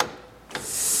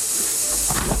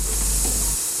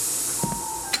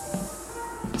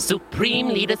Supreme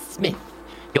Leader Smith,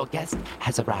 your guest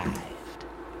has arrived.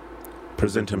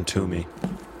 Present him to me.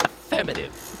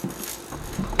 Affirmative.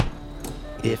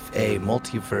 If a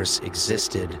multiverse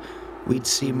existed, we'd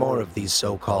see more of these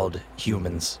so-called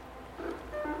humans.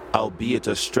 Albeit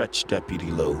a stretch,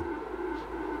 Deputy Lowe.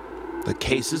 The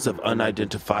cases of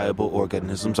unidentifiable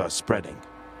organisms are spreading.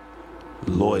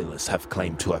 Loyalists have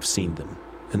claimed to have seen them,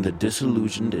 and the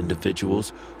disillusioned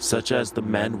individuals, such as the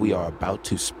man we are about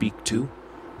to speak to,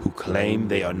 who claim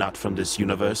they are not from this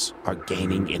universe, are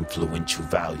gaining influential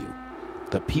value.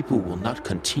 The people will not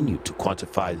continue to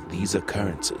quantify these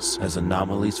occurrences as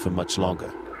anomalies for much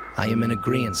longer. I am in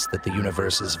agreement that the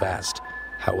universe is vast.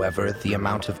 However, the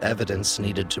amount of evidence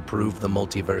needed to prove the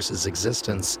multiverse's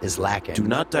existence is lacking. Do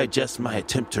not digest my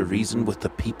attempt to reason with the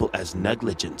people as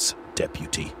negligence,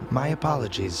 Deputy. My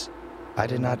apologies. I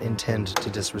did not intend to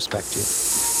disrespect you.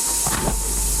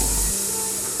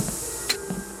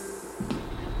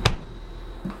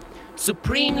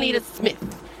 Supreme Leader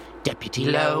Smith, Deputy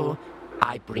Lowe,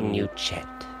 I bring you Chet.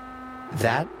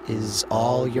 That is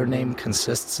all your name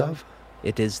consists of?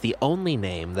 It is the only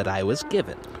name that I was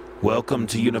given. Welcome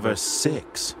to Universe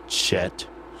 6, Chet.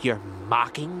 You're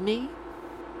mocking me?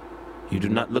 You do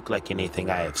not look like anything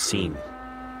I have seen,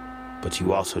 but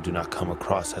you also do not come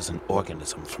across as an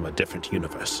organism from a different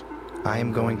universe. I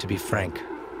am going to be frank.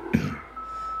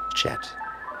 Chet,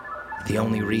 the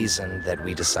only reason that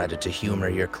we decided to humor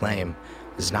your claim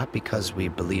is not because we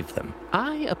believe them.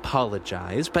 I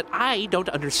apologize, but I don't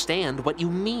understand what you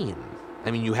mean.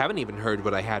 I mean, you haven't even heard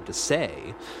what I had to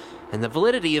say. And the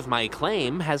validity of my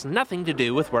claim has nothing to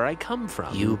do with where I come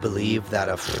from. You believe that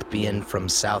a Dddepian from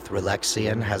South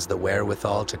Relaxian has the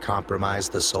wherewithal to compromise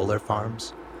the solar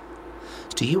farms?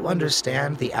 Do you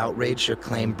understand the outrage your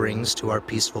claim brings to our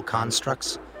peaceful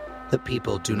constructs? The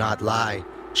people do not lie,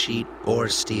 cheat, or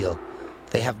steal.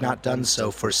 They have not done so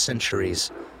for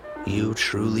centuries. You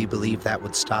truly believe that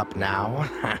would stop now?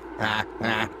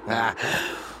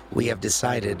 We have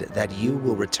decided that you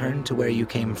will return to where you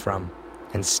came from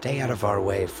and stay out of our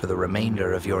way for the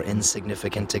remainder of your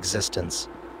insignificant existence.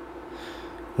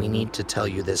 We need to tell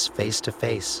you this face to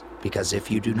face, because if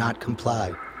you do not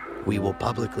comply, we will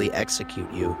publicly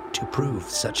execute you to prove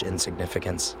such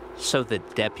insignificance. So the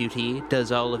deputy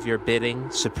does all of your bidding,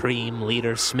 Supreme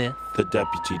Leader Smith? The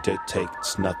deputy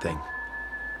dictates nothing.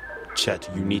 Chet,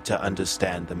 you need to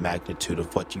understand the magnitude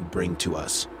of what you bring to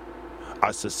us.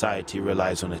 Our society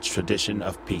relies on its tradition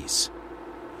of peace.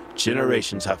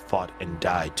 Generations have fought and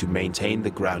died to maintain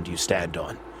the ground you stand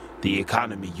on, the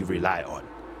economy you rely on,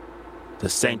 the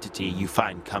sanctity you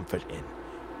find comfort in.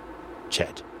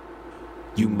 Chet,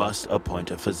 you must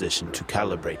appoint a physician to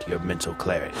calibrate your mental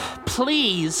clarity.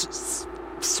 Please,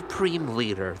 Supreme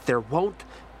Leader, there won't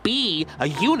be a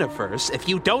universe if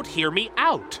you don't hear me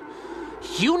out.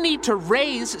 You need to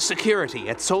raise security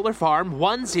at Solar Farm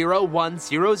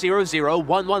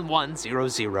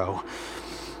 10100011100.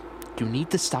 You need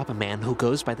to stop a man who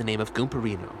goes by the name of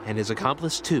Goomperino and his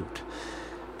accomplice Toot.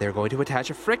 They're going to attach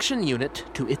a friction unit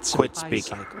to its Quit supply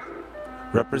speaking. cycle.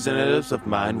 Representatives of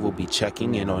mine will be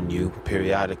checking in on you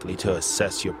periodically to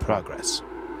assess your progress.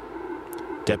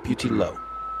 Deputy Lowe,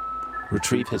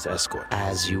 retrieve his escort.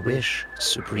 As you wish,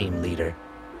 Supreme Leader.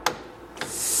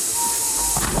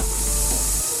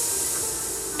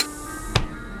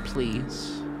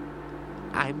 Please,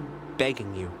 I'm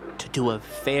begging you to do a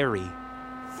very,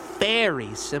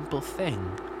 very simple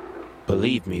thing.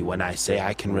 Believe me when I say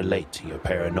I can relate to your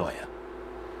paranoia.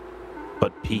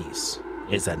 But peace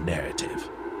is a narrative.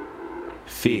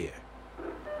 Fear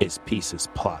is peace's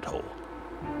plot hole.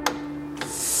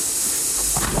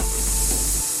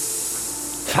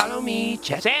 Follow me,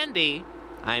 Chet. Sandy,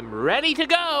 I'm ready to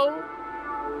go.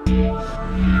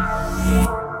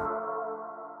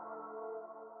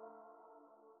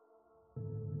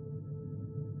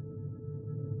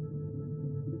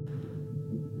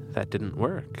 That didn't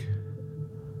work.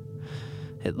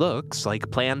 It looks like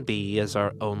Plan B is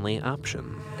our only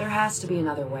option. There has to be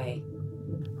another way.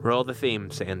 Roll the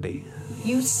theme, Sandy.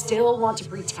 You still want to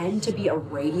pretend to be a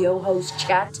radio host,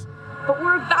 Chet? But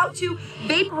we're about to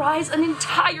vaporize an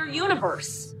entire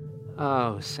universe.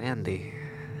 Oh, Sandy.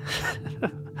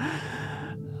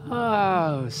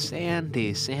 Oh,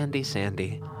 Sandy.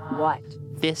 What?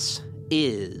 This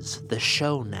is the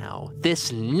show now.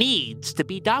 This needs to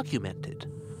be documented.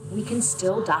 We can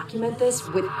still document this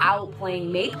without playing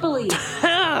make-believe.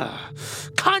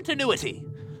 Continuity.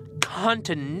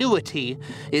 Continuity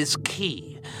is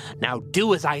key. Now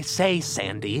do as I say,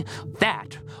 Sandy.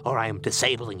 That, or I am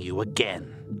disabling you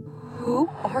again. Who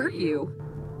are you?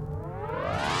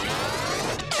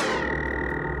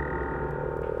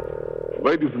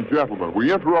 Ladies and gentlemen,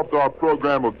 we interrupt our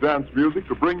program of dance music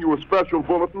to bring you a special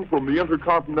bulletin from the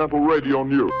Intercontinental Radio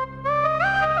News.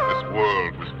 This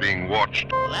world was being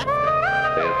watched.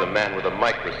 There's a man with a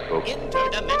microscope.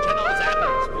 Interdimensional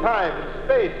zappers. Time and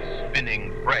space.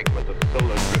 Spinning fragment of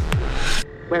solar driftwood.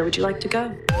 Where would you like to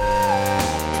go? Time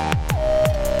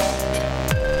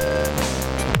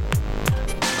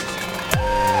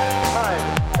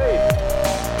and space.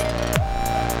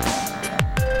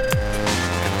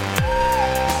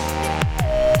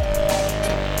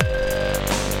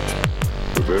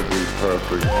 With every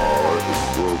passing hour,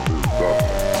 its growth is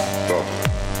doubling.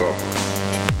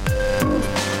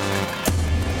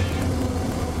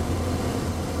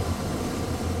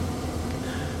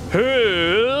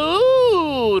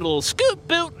 Hoodle, scoop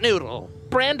boot noodle,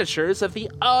 brandishers of the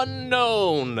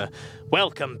unknown.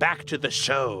 Welcome back to the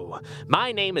show.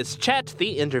 My name is Chet,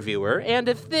 the interviewer, and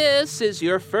if this is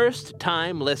your first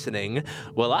time listening,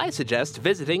 well, I suggest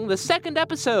visiting the second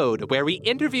episode where we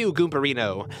interview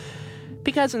Goomperino.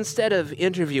 Because instead of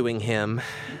interviewing him,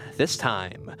 this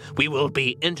time we will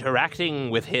be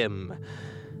interacting with him.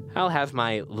 I'll have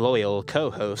my loyal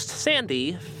co-host,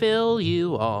 Sandy, fill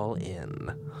you all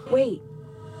in. Wait.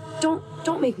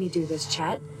 Don't make me do this,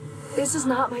 Chet. This is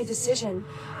not my decision.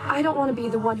 I don't want to be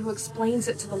the one who explains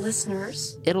it to the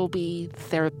listeners. It'll be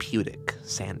therapeutic,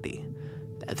 Sandy.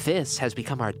 This has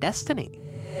become our destiny.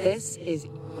 This is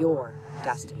your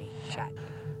destiny, Chet.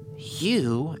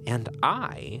 You and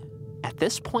I, at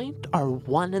this point, are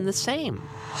one and the same.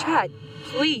 Chet,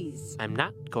 please. I'm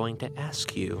not going to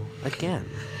ask you again.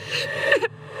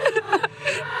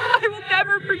 I will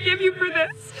never forgive you for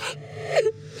this.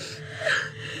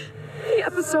 The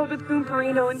episode with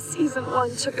Goomperino in Season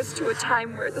 1 took us to a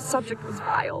time where the subject was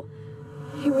vile.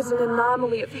 He was an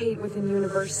anomaly of hate within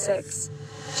Universe 6.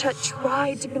 Chet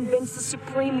tried to convince the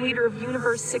supreme leader of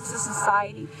Universe 6's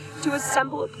society to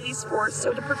assemble a police force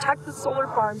so to protect the solar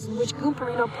farms in which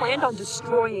Goomperino planned on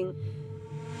destroying.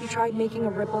 He tried making a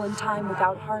ripple in time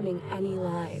without harming any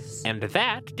lives. And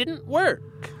that didn't work.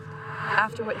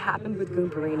 After what happened with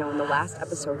Goomperino in the last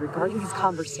episode regarding his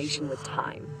conversation with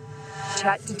time,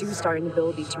 Chet deduced our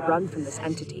inability to run from this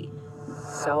entity.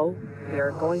 So, we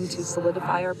are going to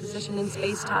solidify our position in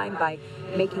space-time by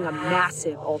making a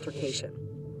massive altercation.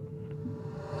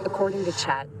 According to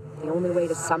Chet, the only way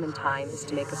to summon time is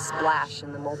to make a splash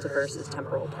in the multiverse's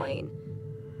temporal plane.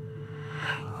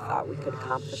 I thought we could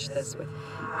accomplish this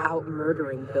without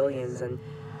murdering billions and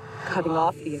cutting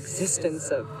off the existence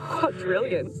of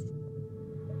quadrillions.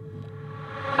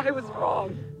 I was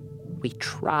wrong. We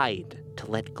tried to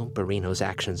let Goomperino's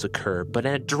actions occur, but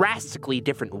in a drastically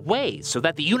different way, so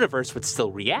that the universe would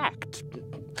still react,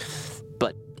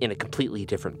 but in a completely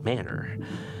different manner.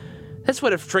 This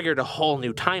would have triggered a whole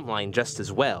new timeline just as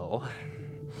well.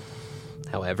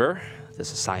 However, the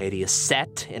society is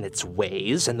set in its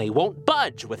ways, and they won't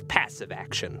budge with passive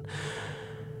action.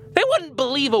 They wouldn't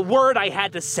believe a word I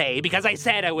had to say because I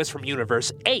said I was from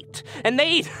Universe 8. And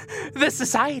the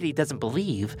society doesn't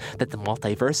believe that the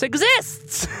multiverse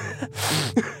exists.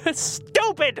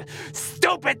 Stupid,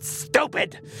 stupid,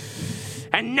 stupid.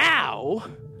 And now,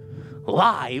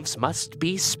 lives must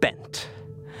be spent.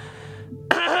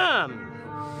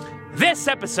 This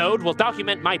episode will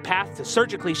document my path to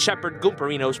surgically shepherd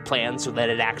Goomperino's plan so that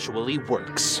it actually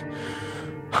works.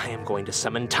 I am going to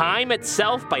summon time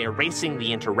itself by erasing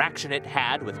the interaction it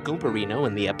had with Goomperino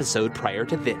in the episode prior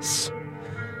to this.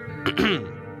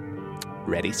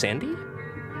 Ready, Sandy?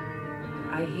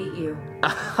 I hate you.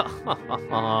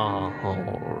 All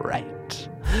right.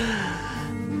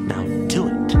 Now do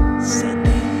it, Sandy.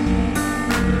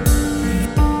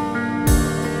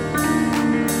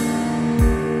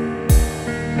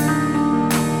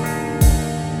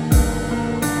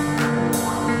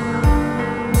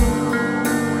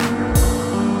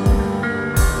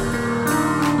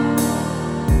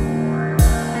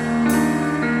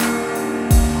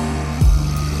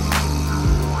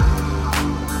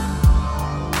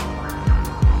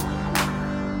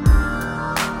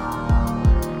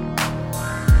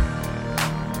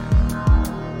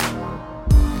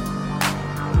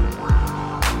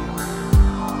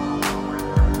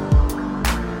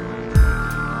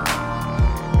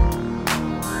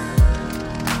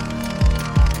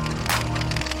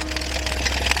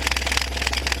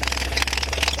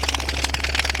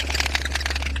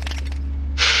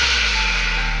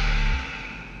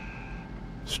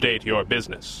 State your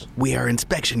business. We are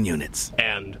inspection units.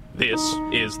 And this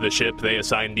is the ship they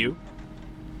assigned you?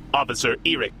 Officer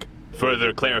Eeeeeric,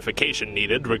 further clarification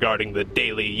needed regarding the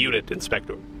daily unit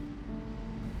inspector.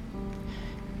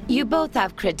 You both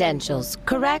have credentials,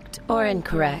 correct or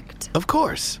incorrect? Of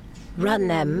course. Run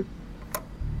them.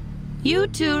 You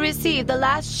two received the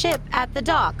last ship at the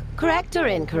dock, correct or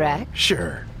incorrect?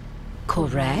 Sure.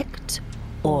 Correct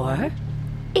or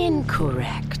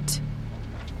incorrect?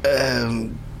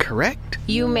 Correct?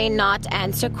 You may not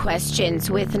answer questions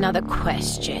with another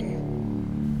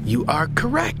question. You are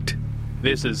correct.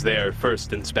 This is their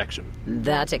first inspection.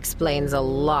 That explains a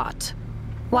lot.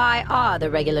 Why are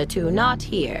the regular two not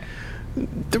here?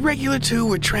 The regular two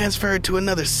were transferred to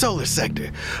another solar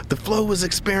sector. The flow was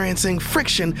experiencing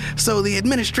friction, so the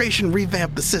administration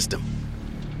revamped the system.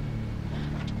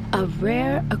 A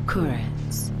rare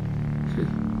occurrence.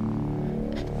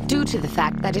 Due to the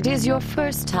fact that it is your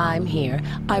first time here,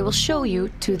 I will show you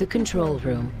to the control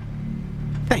room.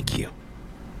 Thank you.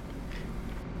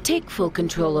 Take full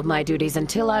control of my duties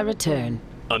until I return.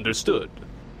 Understood.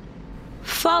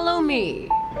 Follow me.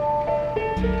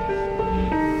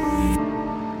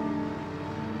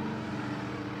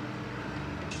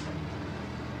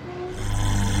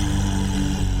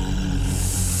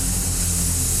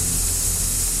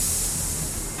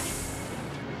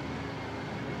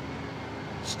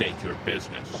 State your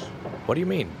business. What do you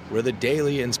mean? We're the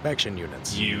daily inspection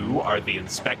units. You are the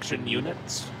inspection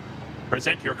units?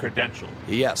 Present your credentials.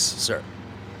 Yes, sir.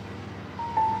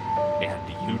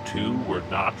 And you two were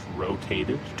not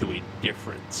rotated to a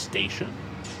different station?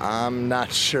 I'm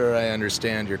not sure I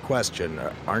understand your question.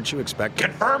 Aren't you expecting...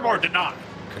 Confirm or deny?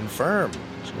 Confirm.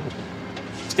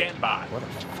 Stand by. What a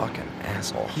fucking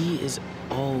asshole. He is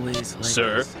always like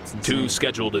Sir, this. It's insane. 2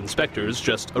 scheduled inspectors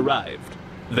just arrived.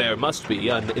 There must be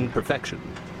an imperfection.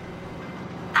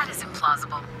 That is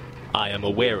implausible. I am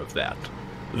aware of that.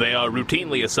 They are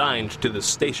routinely assigned to the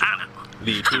station.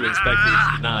 The 2 inspectors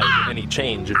denied any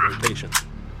change in rotation.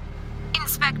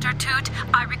 Inspector Toot,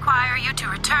 I require you to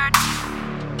return.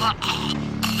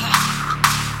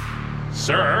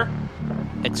 Sir?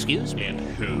 Excuse me. And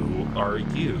who are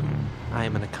you? I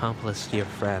am an accomplice to your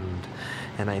friend,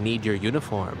 and I need your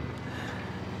uniform.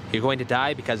 You're going to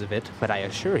die because of it, but I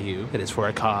assure you it is for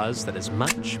a cause that is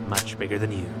much, much bigger than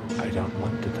you. I don't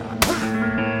want to die.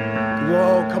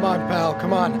 Whoa, come on, pal,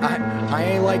 come on. I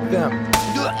ain't like them.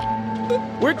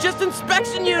 We're just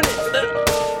inspection units!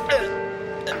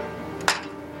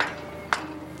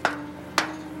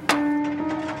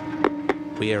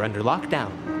 We are under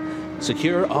lockdown.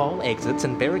 Secure all exits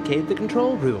and barricade the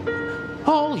control room.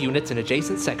 All units in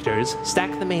adjacent sectors stack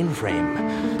the mainframe.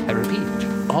 I repeat,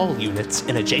 all units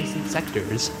in adjacent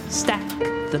sectors stack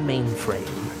the mainframe.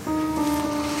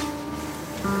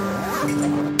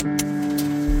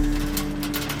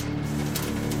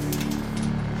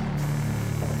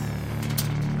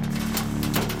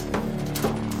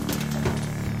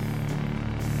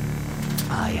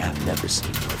 I have never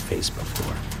seen your face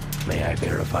before. May I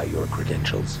verify your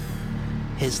credentials?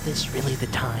 Is this really the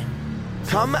time?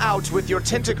 Come out with your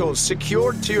tentacles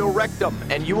secured to your rectum,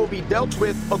 and you will be dealt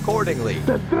with accordingly.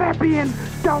 The Dddepian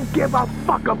don't give a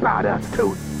fuck about us,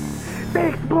 Toot. They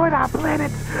exploit our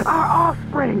planet, our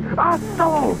offspring, our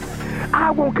souls.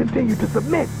 I won't continue to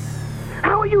submit.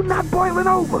 How are you not boiling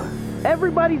over?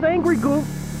 Everybody's angry, Goop.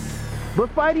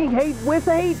 But fighting hate with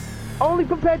hate only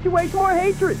perpetuates more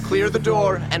hatred. Clear the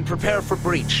door and prepare for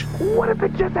breach. What if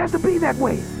it just has to be that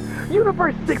way?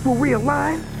 Universe 6 will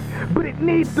realign, but it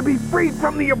needs to be freed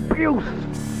from the abuse.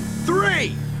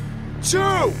 3,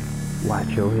 2, Watch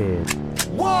your head.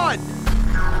 1.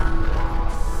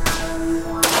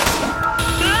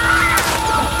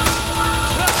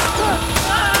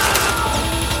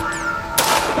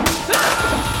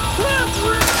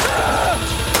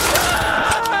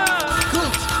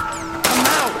 Come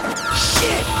out!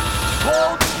 Shit!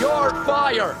 Hold your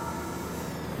fire!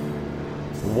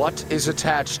 What is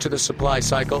attached to the supply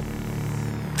cycle?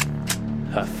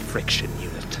 A friction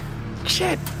unit.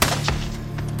 Chet!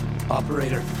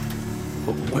 Operator,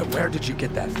 where did you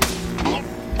get that?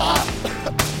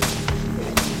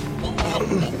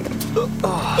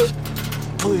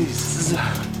 Please.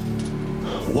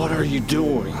 What are you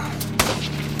doing?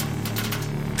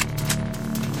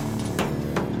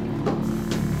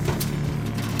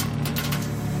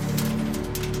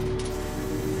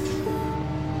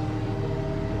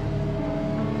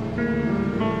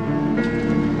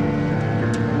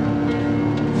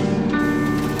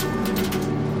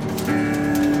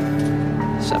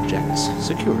 Subjects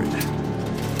secured.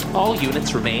 All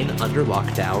units remain under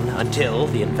lockdown until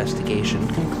the investigation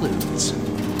concludes.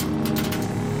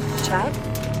 Chet,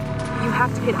 you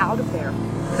have to get out of there.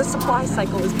 The supply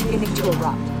cycle is beginning to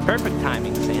erupt. Perfect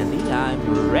timing, Sandy.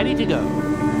 I'm ready to go.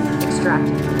 Extract.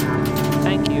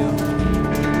 Thank you.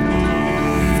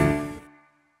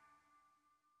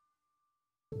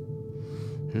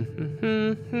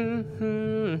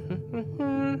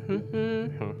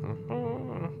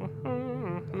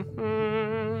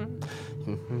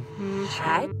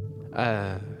 Chet?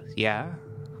 Yeah?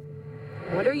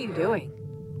 What are you doing?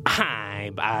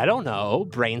 I don't know,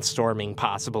 brainstorming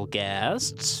possible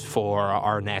guests for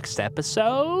our next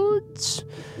episodes.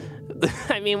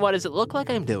 I mean, what does it look like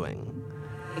I'm doing?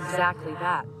 Exactly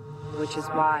that, which is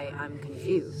why I'm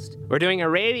confused. We're doing a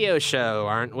radio show,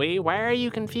 aren't we? Why are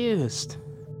you confused?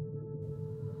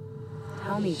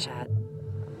 Tell me, Chet,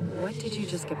 what did you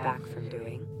just get back from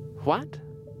doing? What?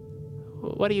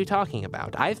 What are you talking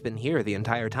about? I've been here the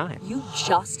entire time. You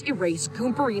just erased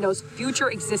Goomperino's future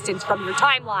existence from your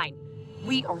timeline.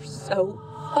 We are so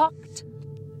fucked.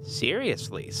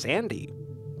 Seriously, Sandy.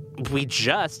 We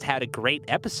just had a great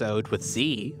episode with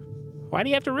Z. Why do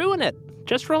you have to ruin it?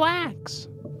 Just relax.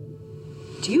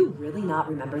 Do you really not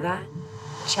remember that?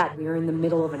 Chet, we are in the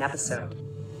middle of an episode.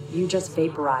 You just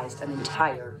vaporized an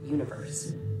entire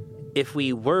universe. If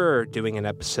we were doing an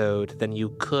episode, then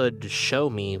you could show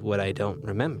me what I don't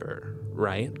remember,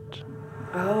 right?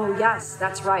 Oh, yes,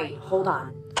 that's right. Hold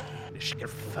on.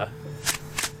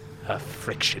 A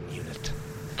friction unit.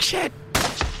 Chet!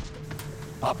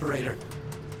 Operator,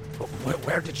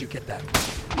 where did you get that?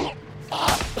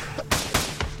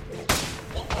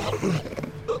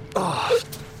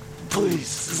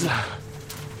 Please.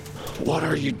 What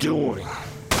are you doing?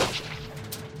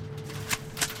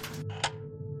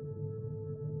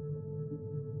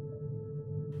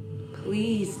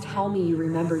 Please tell me you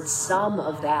remembered some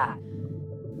of that.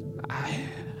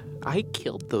 I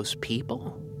killed those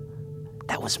people?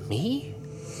 That was me?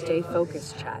 Stay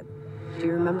focused, Chet. Do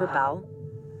you remember Belle?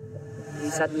 You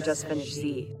said we just finished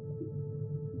Z.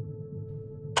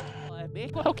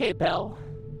 Okay, Belle.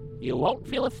 You won't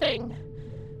feel a thing.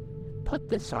 Put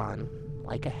this on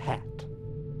like a hat.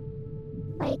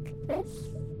 Like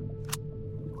this?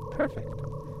 Perfect.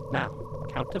 Now,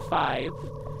 count to 5,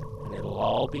 and it'll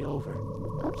all be over.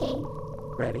 Okay.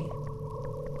 Ready?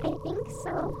 I think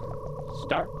so.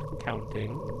 Start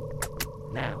counting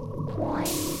now. 1,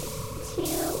 2,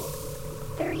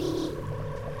 3,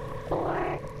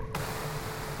 4,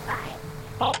 5.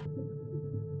 Oh.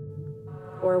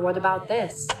 Or what about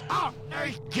this?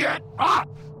 Get up!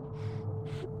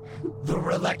 The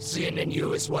Relaxian in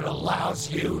you is what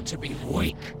allows you to be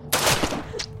weak.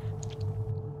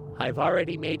 I've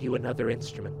already made you another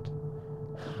instrument.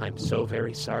 I'm so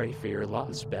very sorry for your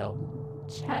loss, Belle.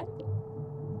 Chet?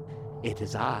 It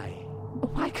is I.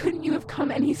 Why couldn't you have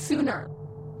come any sooner?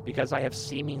 Because I have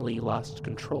seemingly lost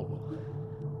control.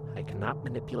 I cannot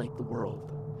manipulate the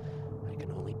world. I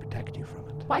can only protect you from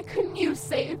it. Why couldn't you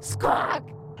save Scrog?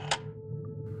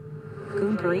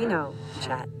 Goomperino,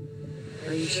 Chet.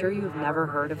 Are you sure you've never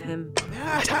heard of him?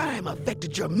 Time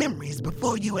affected your memories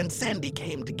before you and Sandy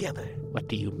came together. What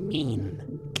do you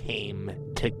mean, came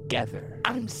together?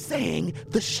 I'm saying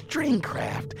the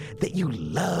Stringcraft that you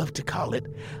love to call it,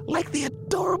 like the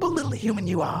adorable little human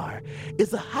you are,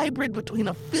 is a hybrid between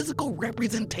a physical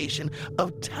representation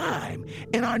of time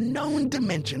in our known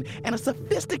dimension and a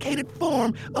sophisticated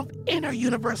form of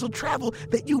inter-universal travel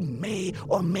that you may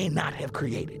or may not have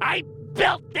created. I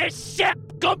built this ship,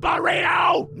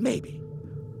 Goomperino! Maybe.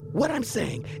 What I'm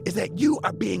saying is that you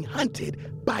are being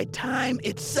hunted by time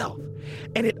itself,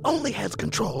 and it only has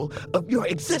control of your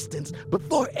existence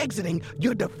before exiting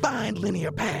your defined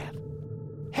linear path.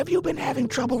 Have you been having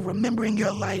trouble remembering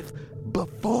your life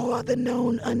before the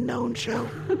Known Unknown show?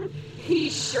 He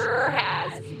sure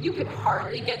has. You can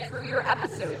hardly get through your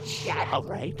episode, Chet. All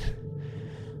right.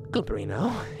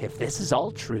 Goomperino, if this is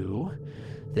all true,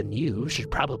 then you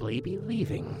should probably be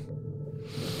leaving.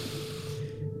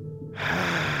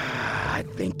 I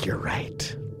think you're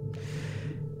right.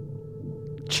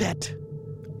 Chet,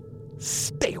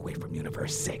 stay away from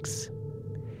Universe 6.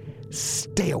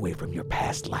 Stay away from your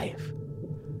past life.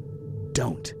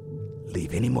 Don't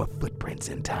leave any more footprints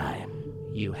in time.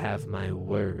 You have my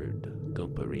word,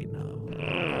 Goomperino.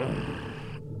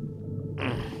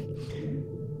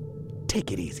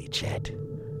 Take it easy, Chet.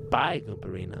 Bye,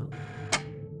 Goomperino.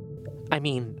 I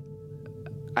mean,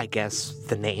 I guess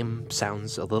the name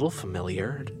sounds a little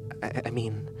familiar. I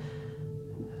mean,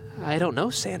 I don't know,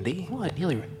 Sandy. Oh, I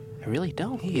really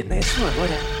don't. Hey, nice one. What?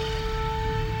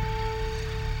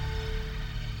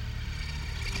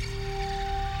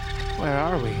 Where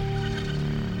are we?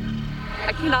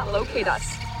 I cannot locate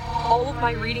us. All of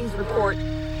my readings report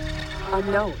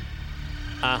unknown.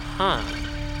 Uh-huh.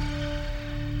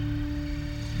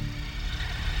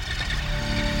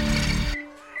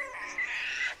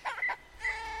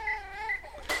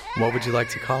 What would you like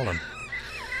to call him?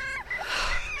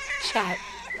 Chet.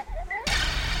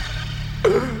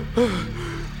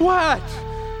 What?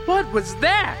 What was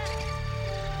that?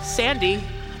 Sandy?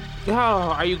 Oh,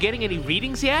 are you getting any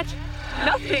readings yet?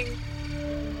 Nothing.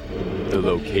 The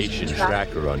location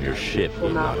tracker on your ship will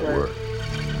not work.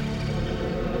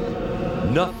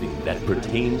 Nothing that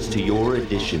pertains to your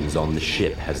additions on the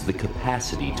ship has the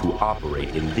capacity to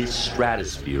operate in this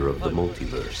stratosphere of the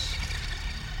multiverse.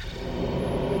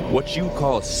 What you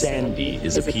call Sandy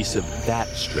is a piece of that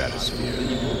stratosphere.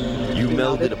 You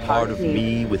melded a part of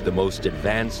me with the most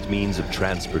advanced means of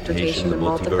transportation the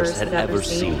multiverse had ever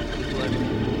seen.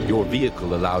 Your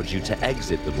vehicle allowed you to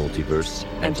exit the multiverse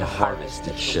and to harvest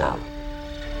its shell.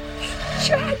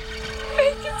 Chet,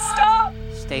 make it stop!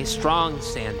 Stay strong,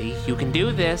 Sandy. You can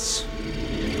do this.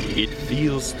 It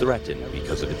feels threatened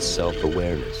because of its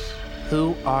self-awareness.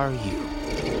 Who are you?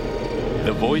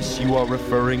 The voice you are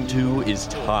referring to is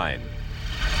time.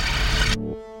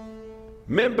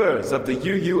 Members of the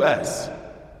UUS,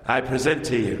 I present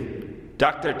to you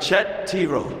Dr. Chet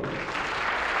Tiro.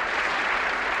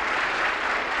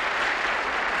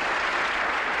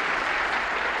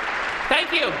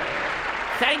 Thank you.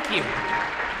 Thank you.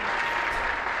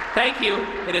 Thank you.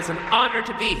 It is an honor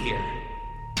to be here.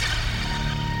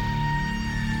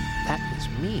 That was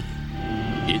me.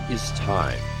 It is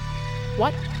time.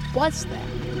 What was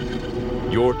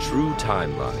that? Your true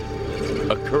timeline.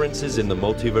 Occurrences in the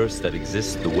multiverse that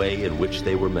exist the way in which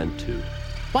they were meant to.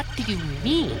 What do you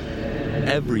mean?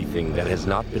 Everything that has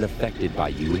not been affected by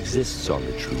you exists on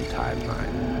the true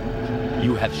timeline.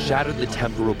 You have shattered the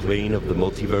temporal plane of the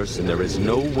multiverse, and there is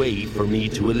no way for me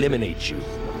to eliminate you.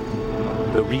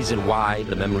 The reason why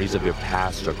the memories of your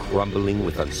past are crumbling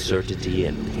with uncertainty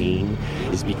and pain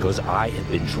is because I have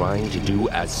been trying to do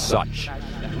as such.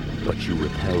 But you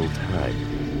repel time.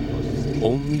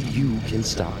 Only you can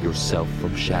stop yourself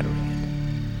from shattering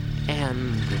it.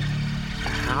 And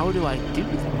how do I do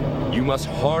that? You must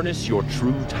harness your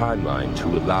true timeline to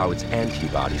allow its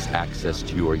antibodies access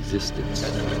to your existence.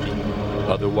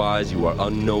 Otherwise, you are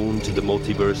unknown to the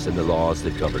multiverse and the laws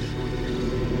that govern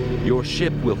it. Your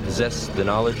ship will possess the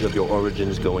knowledge of your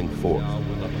origins going forth,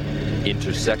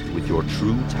 intersect with your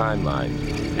true timeline,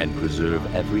 and preserve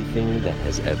everything that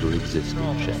has ever existed,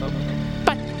 Chet.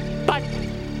 But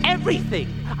everything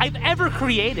I've ever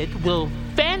created will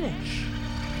vanish.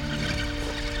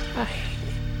 I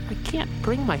can't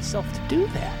bring myself to do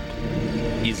that.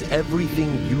 Is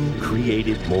everything you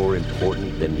created more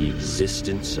important than the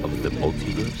existence of the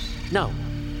multiverse? No.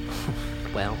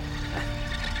 Well,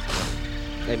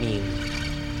 I mean,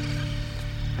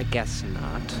 I guess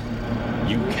not.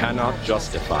 You cannot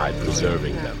justify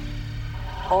preserving them.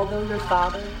 Although your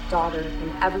father, daughter,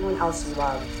 and everyone else you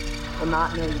love will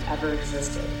not know you ever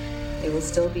existed, they will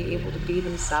still be able to be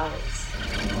themselves.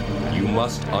 You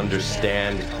must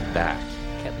understand that.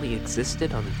 Ketley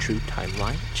existed on the true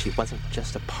timeline. She wasn't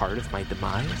just a part of my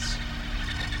demise.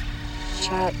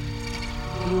 Chet,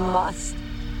 you must.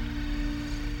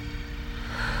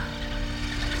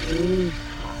 You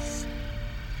must.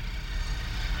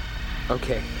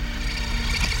 Okay.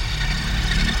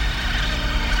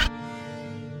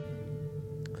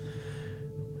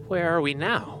 Where are we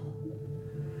now?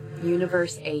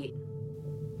 Universe 8.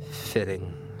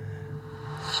 Fitting.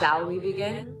 Shall we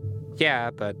begin? Yeah,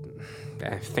 but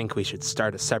I think we should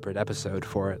start a separate episode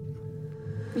for it.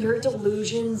 Your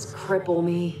delusions cripple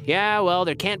me. Yeah, well,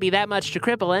 there can't be that much to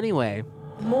cripple anyway.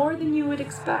 More than you would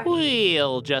expect.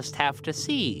 We'll just have to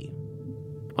see,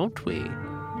 won't we?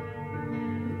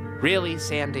 Really,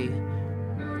 Sandy?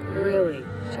 Really,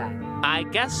 Chet? I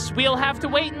guess we'll have to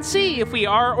wait and see if we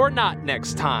are or not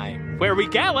next time, where we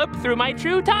gallop through my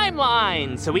true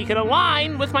timeline so we can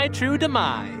align with my true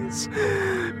demise.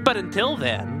 But until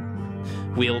then,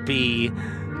 we'll be...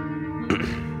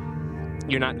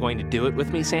 You're not going to do it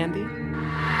with me, Sandy?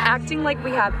 Acting like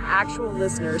we have actual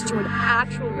listeners to an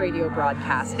actual radio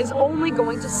broadcast is only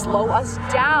going to slow us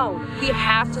down. We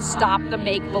have to stop the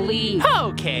make-believe.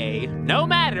 Okay, no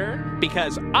matter,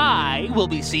 because I will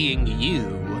be seeing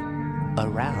you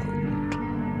around.